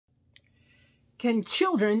Can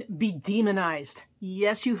children be demonized?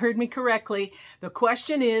 Yes, you heard me correctly. The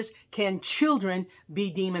question is, can children be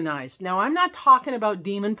demonized? Now, I'm not talking about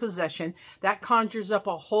demon possession. That conjures up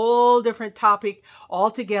a whole different topic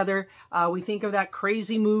altogether. We think of that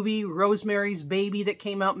crazy movie, Rosemary's Baby, that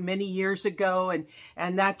came out many years ago,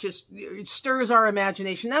 and that just stirs our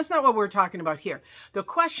imagination. That's not what we're talking about here. The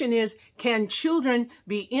question is, can children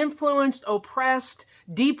be influenced, oppressed,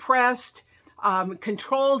 depressed,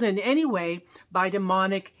 controlled in any way by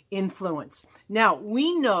demonic influence? Now,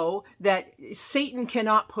 we know that Satan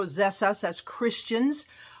cannot possess us as Christians.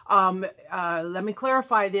 Let me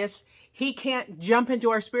clarify this. He can't jump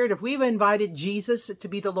into our spirit. If we've invited Jesus to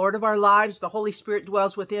be the Lord of our lives, the Holy Spirit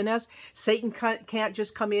dwells within us. Satan can't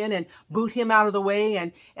just come in and boot him out of the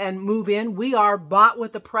way and move in. We are bought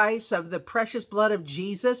with the price of the precious blood of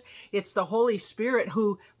Jesus. It's the Holy Spirit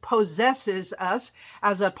who possesses us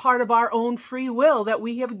as a part of our own free will that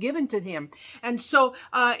we have given to him. And so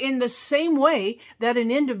in the same way that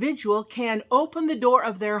an individual can open the door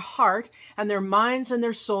of their heart and their minds and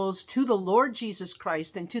their souls to the Lord Jesus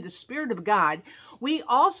Christ and to the Spirit of God, we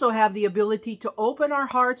also have the ability to open our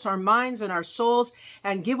hearts, our minds, and our souls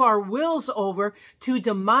and give our wills over to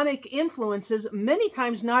demonic influences, many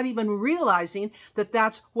times not even realizing that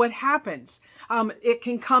that's what happens. It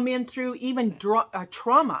can come in through even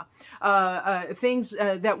trauma, things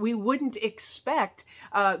that we wouldn't expect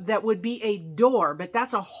that would be a door. But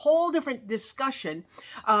that's a whole different discussion.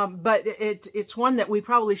 But it's one that we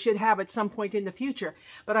probably should have at some point in the future.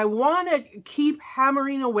 But I want to keep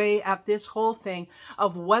hammering away at this whole thing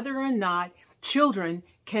of whether or not children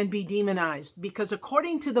can be demonized, because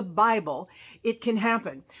according to the Bible, it can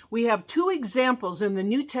happen. We have two examples in the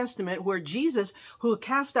New Testament where Jesus, who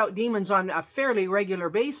cast out demons on a fairly regular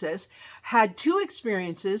basis, had two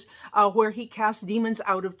experiences where he cast demons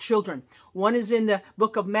out of children. One is in the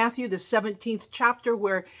book of Matthew, the 17th chapter,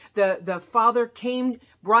 where the father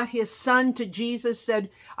brought his son to Jesus, said,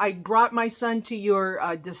 I brought my son to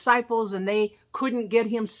your disciples and they couldn't get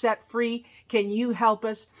him set free. Can you help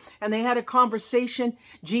us? And they had a conversation.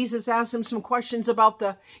 Jesus asked him some questions about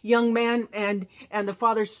the young man, and the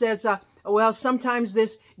father says, well, sometimes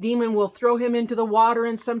this demon will throw him into the water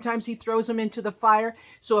and sometimes he throws him into the fire.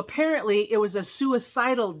 So apparently it was a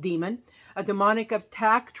suicidal demon, a demonic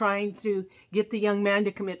attack trying to get the young man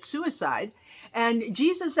to commit suicide. And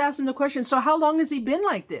Jesus asked him the question, so how long has he been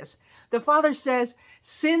like this? The father says,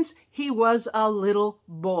 since he was a little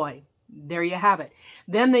boy. There you have it.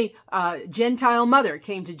 Then the Gentile mother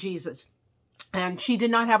came to Jesus. And she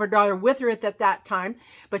did not have her daughter with her at that time,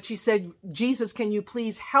 but she said, Jesus, can you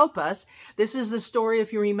please help us? This is the story,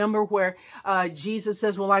 if you remember, where Jesus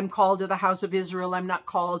says, well, I'm called to the house of Israel. I'm not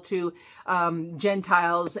called to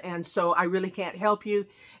Gentiles, and so I really can't help you.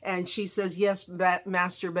 And she says, yes,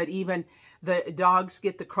 master, but even the dogs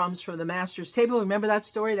get the crumbs from the master's table. Remember that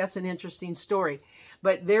story? That's an interesting story.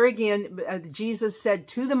 But there again, Jesus said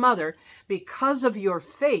to the mother, because of your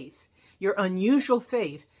faith, your unusual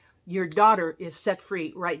faith, your daughter is set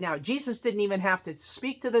free right now. Jesus didn't even have to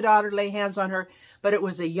speak to the daughter, lay hands on her, but it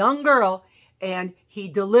was a young girl, and he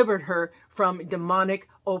delivered her from demonic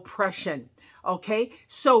oppression. Okay,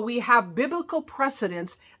 so we have biblical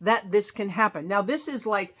precedents that this can happen. Now, this is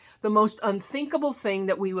like the most unthinkable thing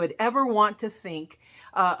that we would ever want to think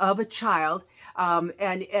of a child,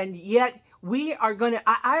 and yet we are going to.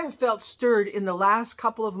 I have felt stirred in the last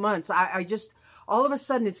couple of months. I just all of a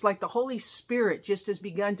sudden, it's like the Holy Spirit just has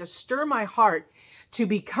begun to stir my heart to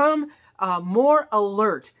become more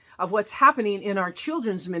alert of what's happening in our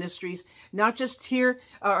children's ministries, not just here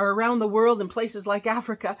or around the world in places like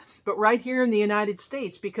Africa, but right here in the United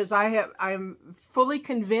States, because I'm fully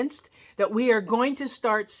convinced that we are going to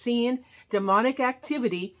start seeing demonic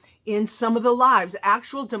activity in some of the lives,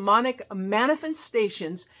 actual demonic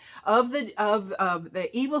manifestations of the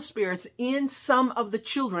evil spirits in some of the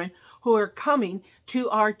children who are coming to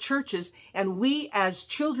our churches. And we as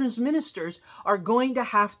children's ministers are going to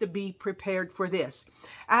have to be prepared for this.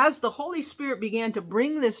 As the Holy Spirit began to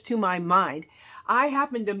bring this to my mind, I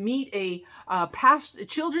happened to meet a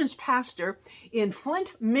children's pastor in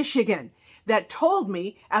Flint, Michigan, that told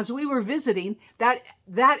me as we were visiting that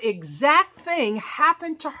exact thing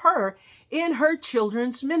happened to her in her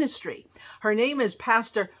children's ministry. Her name is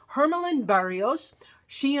Pastor Hermelin Barrios.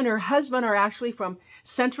 She and her husband are actually from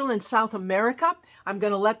Central and South America. I'm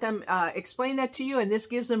going to let them explain that to you, and this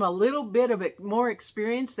gives them a little bit of more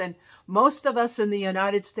experience than most of us in the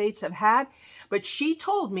United States have had. But she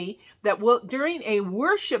told me that during a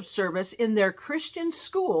worship service in their Christian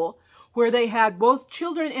school, where they had both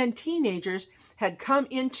children and teenagers had come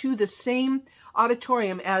into the same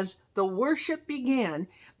auditorium as the worship began,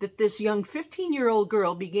 that this young 15-year-old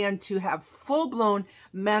girl began to have full-blown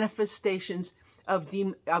manifestations of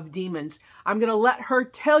demons. I'm going to let her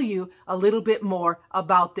tell you a little bit more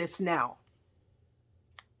about this now.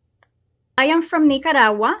 I am from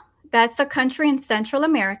Nicaragua. That's a country in Central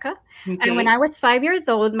America. Okay. And when I was 5 years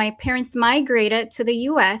old, my parents migrated to the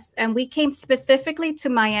U.S. and we came specifically to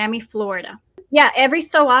Miami, Florida. Yeah, every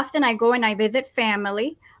so often I go and I visit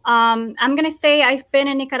family. I'm going to say I've been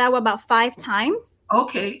in Nicaragua about 5 times.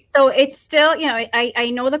 Okay. So it's still,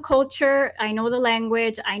 I know the culture, I know the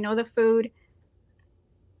language, I know the food.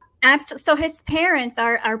 So his parents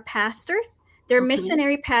are pastors. They're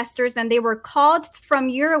missionary pastors, and they were called from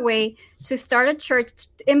Uruguay to start a church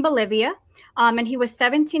in Bolivia. And he was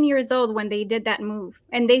 17 years old when they did that move.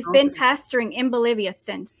 And they've been pastoring in Bolivia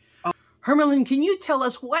since. Hermelyn, can you tell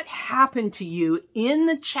us what happened to you in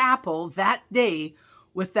the chapel that day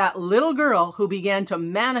with that little girl who began to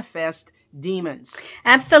manifest demons?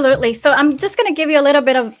 Absolutely. So I'm just going to give you a little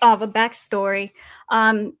bit of a backstory.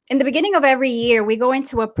 In the beginning of every year, we go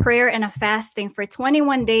into a prayer and a fasting for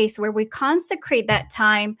 21 days where we consecrate that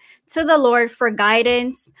time to the Lord for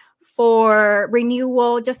guidance, for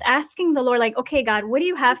renewal, just asking the Lord, like, okay, God, what do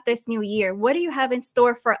you have this new year? What do you have in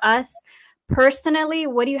store for us personally?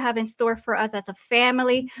 What do you have in store for us as a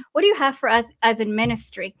family? What do you have for us as a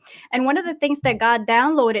ministry? And one of the things that God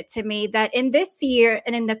downloaded to me, that in this year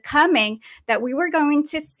and in the coming, that we were going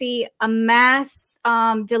to see a mass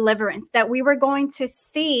deliverance, that we were going to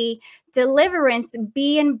see deliverance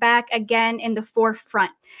being back again in the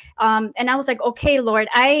forefront. And I was like, okay, Lord,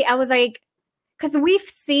 I was like, because we've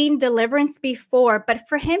seen deliverance before, but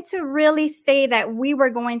for him to really say that we were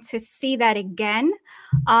going to see that again,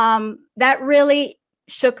 that really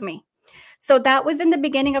shook me. So that was in the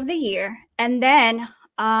beginning of the year. And then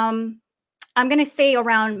I'm going to say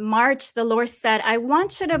around March, the Lord said, I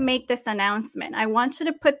want you to make this announcement. I want you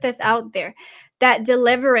to put this out there, that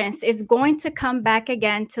deliverance is going to come back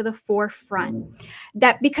again to the forefront.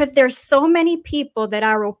 That because there's so many people that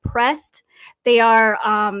are oppressed, they are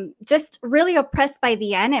just really oppressed by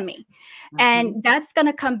the enemy. And that's going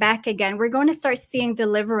to come back again. We're going to start seeing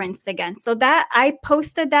deliverance again. So that I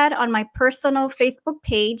posted that on my personal Facebook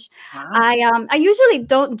page. Wow. I usually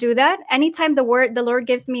don't do that. Anytime the Lord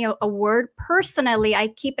gives me a word personally, I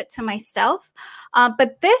keep it to myself.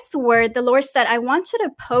 But this word, the Lord said, I want you to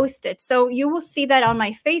post it. So you will see that on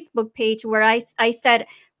my Facebook page where I said,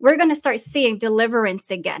 we're going to start seeing deliverance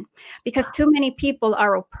again because too many people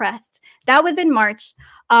are oppressed. That was in March.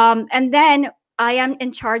 And then I am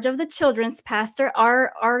in charge of the children's pastor.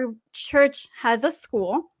 Our church has a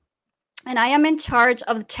school, and I am in charge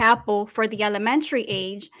of the chapel for the elementary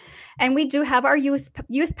age. And we do have our youth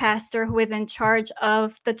pastor who is in charge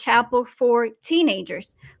of the chapel for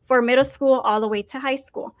teenagers, for middle school all the way to high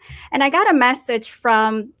school. And I got a message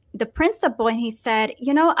from the principal, and he said,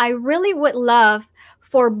 I really would love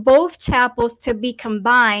for both chapels to be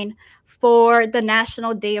combined for the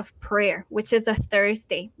National Day of Prayer, which is a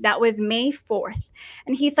Thursday. That was May 4th.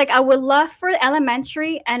 And he's like, I would love for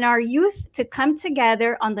elementary and our youth to come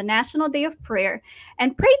together on the National Day of Prayer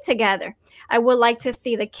and pray together. I would like to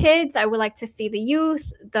see the kids. I would like to see the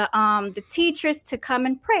youth, the teachers to come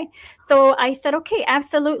and pray. So I said, okay,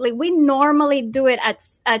 absolutely. We normally do it at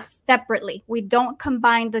separately. We don't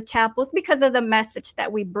combine the chapels because of the message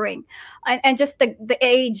that we bring and just the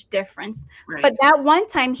age difference. Right. But that one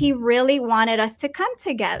time he really wanted us to come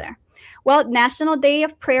together. Well, National Day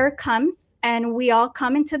of Prayer comes and we all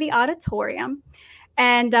come into the auditorium.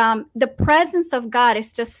 And the presence of God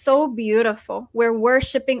is just so beautiful. We're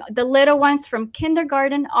worshiping the little ones from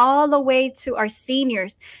kindergarten all the way to our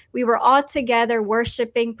seniors. We were all together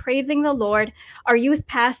worshiping, praising the Lord. Our youth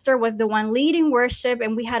pastor was the one leading worship,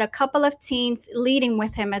 and we had a couple of teens leading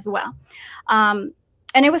with him as well.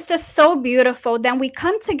 And it was just so beautiful. Then we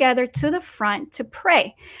come together to the front to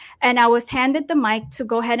pray. And I was handed the mic to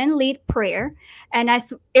go ahead and lead prayer. And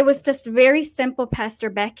it was just very simple, Pastor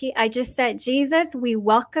Becky. I just said, Jesus, we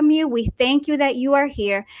welcome you. We thank you that you are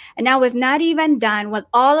here. And I was not even done when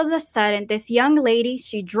all of a sudden, this young lady,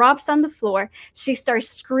 she drops on the floor. She starts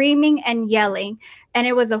screaming and yelling. And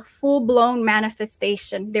it was a full-blown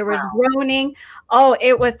manifestation. There was groaning. Oh,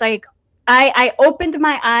 it was like, I opened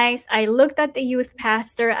my eyes. I looked at the youth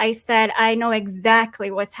pastor. I said, I know exactly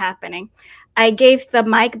what's happening. I gave the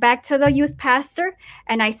mic back to the youth pastor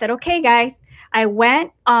and I said, okay, guys, I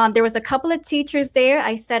went. There was a couple of teachers there.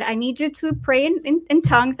 I said, I need you to pray in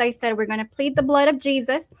tongues. I said, we're going to plead the blood of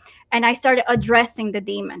Jesus. And I started addressing the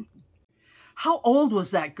demon. How old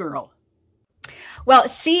was that girl? Well,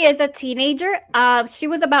 she is a teenager. She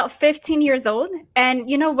was about 15 years old. And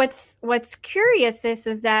you know, what's curious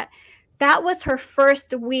is that That was her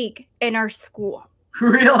first week in our school.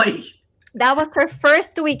 Really? That was her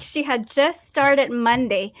first week. She had just started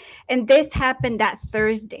Monday, and this happened that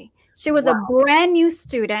Thursday. She was a brand new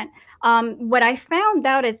student. What I found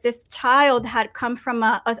out is this child had come from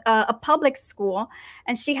a public school,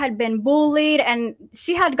 and she had been bullied, and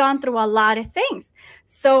she had gone through a lot of things.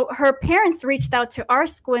 So her parents reached out to our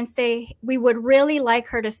school and say, we would really like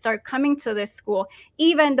her to start coming to this school,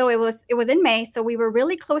 even though it was in May. So we were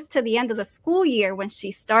really close to the end of the school year when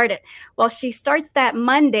she started. Well, she starts that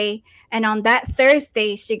Monday, and on that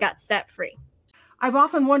Thursday, she got set free. I've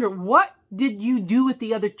often wondered, what did you do with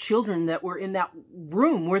the other children that were in that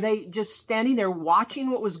room? Were they just standing there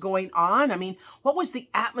watching what was going on? I mean, what was the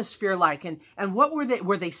atmosphere like? And what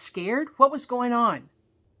were they scared? What was going on?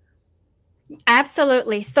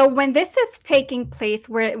 Absolutely. So when this is taking place,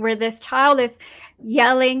 where this child is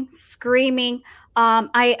yelling, screaming,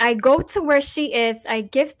 I go to where she is. I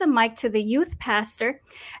give the mic to the youth pastor.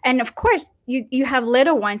 And of course, you have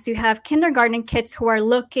little ones. You have kindergarten kids who are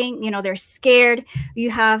looking, they're scared. You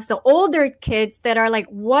have the older kids that are like,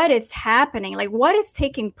 what is happening? Like, what is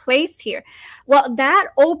taking place here? Well, that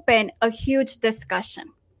opened a huge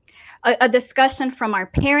discussion. A discussion from our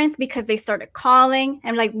parents, because they started calling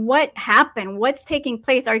and like, what happened? What's taking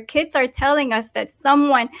place? Our kids are telling us that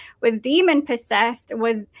someone was demon possessed,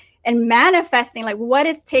 and manifesting. Like, what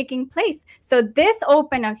is taking place? So this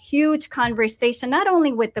opened a huge conversation, not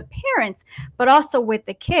only with the parents, but also with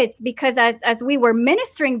the kids, because as we were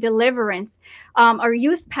ministering deliverance, our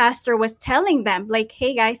youth pastor was telling them like,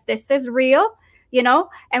 hey guys, this is real,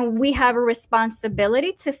 and we have a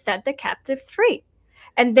responsibility to set the captives free.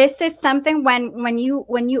 And this is something when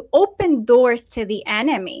you open doors to the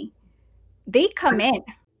enemy, they come in.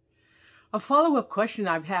 A follow-up question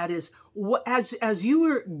I've had is, as you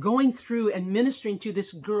were going through and ministering to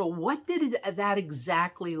this girl, what did that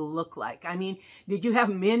exactly look like? I mean, did you have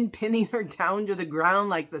men pinning her down to the ground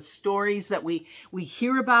like the stories that we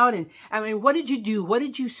hear about? And I mean, what did you do? What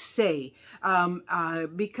did you say?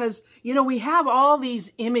 Because, we have all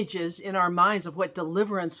these images in our minds of what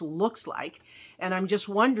deliverance looks like. And I'm just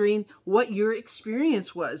wondering what your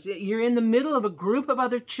experience was. You're in the middle of a group of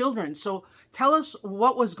other children. So tell us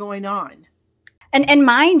what was going on. And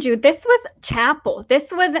mind you, this was chapel.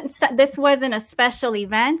 This wasn't a special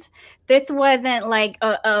event. This wasn't like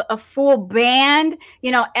a full band,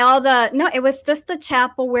 it was just a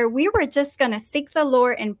chapel where we were just going to seek the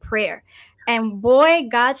Lord in prayer. And boy,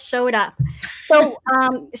 God showed up. So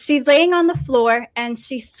she's laying on the floor and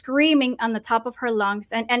she's screaming on the top of her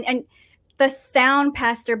lungs. And the sound,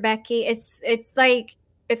 Pastor Becky, it's like,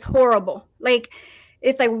 it's horrible. Like,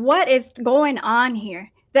 it's like, what is going on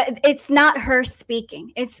here? That it's not her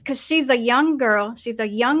speaking. It's because she's a young girl. She's a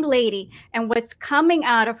young lady. And what's coming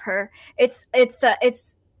out of her, it's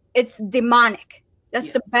demonic.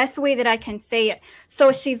 That's the best way that I can say it.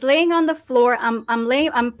 So she's laying on the floor. I'm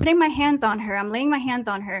putting my hands on her. I'm laying my hands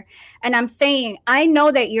on her. And I'm saying, I know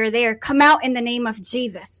that you're there. Come out in the name of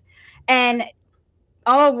Jesus. And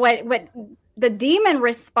what the demon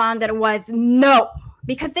responded was no,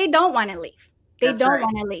 because they don't want to leave. They don't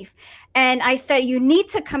want to leave. And I said, you need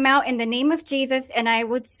to come out in the name of Jesus. And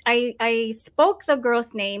I spoke the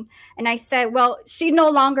girl's name and I said, well, she no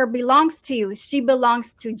longer belongs to you. She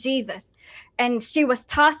belongs to Jesus. And she was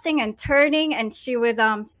tossing and turning and she was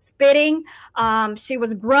spitting. She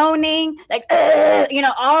was groaning, like,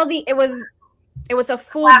 it was a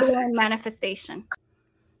full-blown manifestation.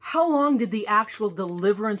 How long did the actual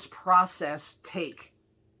deliverance process take?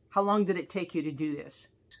 How long did it take you to do this?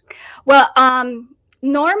 Well,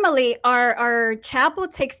 normally our chapel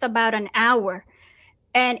takes about an hour,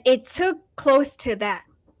 and it took close to that.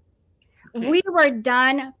 Okay. We were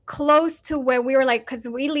done close to where we were, like, because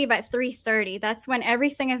we leave at 3:30. That's when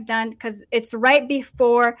everything is done, because it's right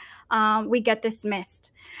before we get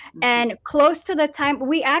dismissed. Mm-hmm. And close to the time,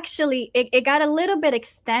 we actually, it got a little bit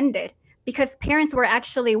extended, because parents were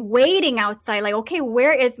actually waiting outside, like, okay,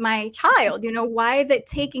 where is my child? Why is it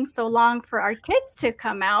taking so long for our kids to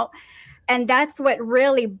come out? And that's what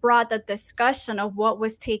really brought the discussion of what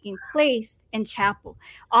was taking place in chapel.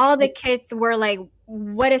 All the kids were like,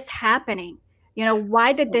 what is happening?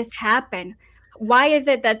 Why did this happen? Why is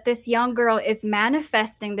it that this young girl is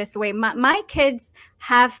manifesting this way? My kids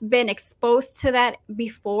have been exposed to that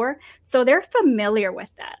before, so they're familiar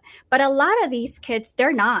with that. But a lot of these kids,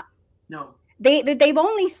 they're not. No. They've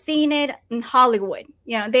only seen it in Hollywood.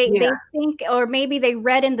 They think, or maybe they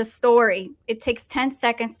read in the story. It takes 10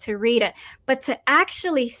 seconds to read it. But to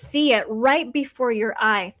actually see it right before your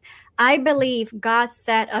eyes, I believe God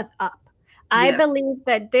set us up. I Yeah. believe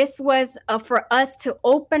that this was for us to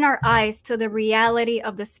open our eyes to the reality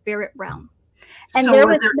of the spirit realm. And So there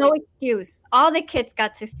were was there, no excuse. All the kids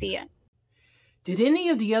got to see it. did any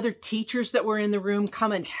of the other teachers that were in the room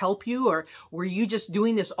come and help you, or were you just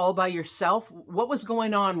doing this all by yourself? What was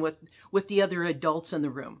going on with the other adults in the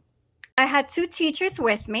room? I had two teachers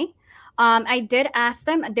with me. I did ask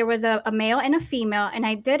them, there was a male and a female, and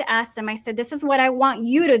I did ask them, I said, this is what I want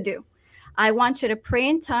you to do. I want you to pray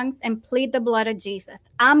in tongues and plead the blood of Jesus.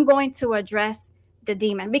 I'm going to address the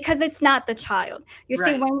demon because it's not the child. You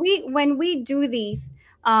see, Right. when we do these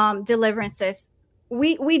deliverances,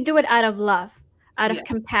 we do it out of love, out Yeah. of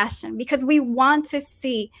compassion, because we want to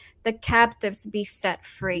see the captives be set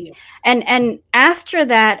free. Yes. And after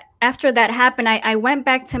that happened, I went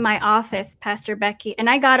back to my office, Pastor Becky, and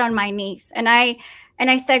I got on my knees and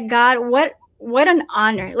I said, God, what an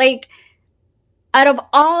honor. Like, out of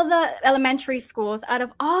all the elementary schools, out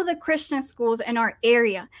of all the Christian schools in our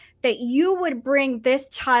area, that you would bring this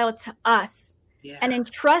child to us and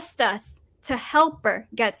entrust us to help her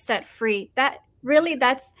get set free. That really,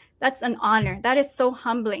 that's an honor. That is so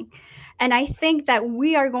humbling. And I think that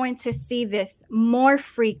we are going to see this more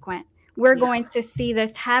frequent. We're going to see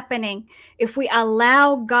this happening if we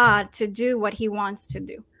allow God to do what he wants to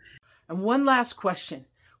do. And one last question.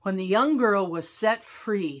 When the young girl was set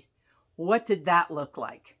free, what did that look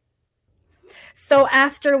like? So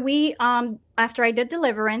after I did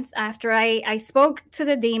deliverance, after I spoke to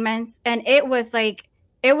the demons, and it was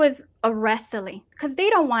a wrestling because they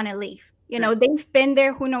don't want to leave. They've been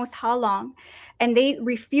there who knows how long, and they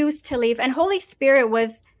refused to leave. And Holy Spirit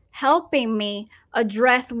was helping me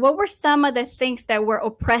address what were some of the things that were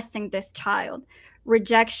oppressing this child: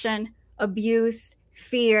 rejection, abuse,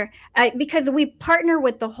 fear, because we partner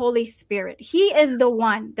with the Holy Spirit. He is the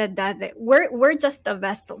one that does it. We're just a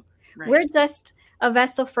vessel. Right. We're just a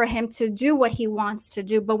vessel for him to do what he wants to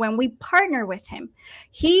do. But when we partner with him,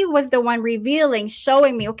 he was the one revealing,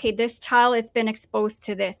 showing me, okay, this child has been exposed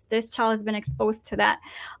to this child has been exposed to that.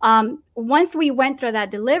 Once we went through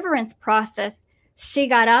that deliverance process, she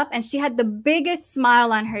got up and she had the biggest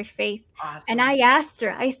smile on her face. Awesome. And I asked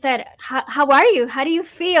her, I said, how are you? How do you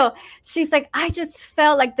feel? She's like, I just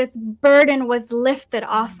felt like this burden was lifted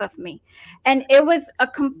off of me. And it was a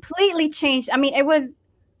completely changed. I mean, it was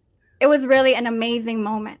really an amazing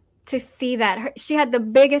moment to see that. She had the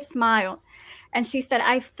biggest smile. And she said,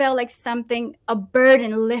 I felt like a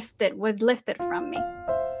burden was lifted from me.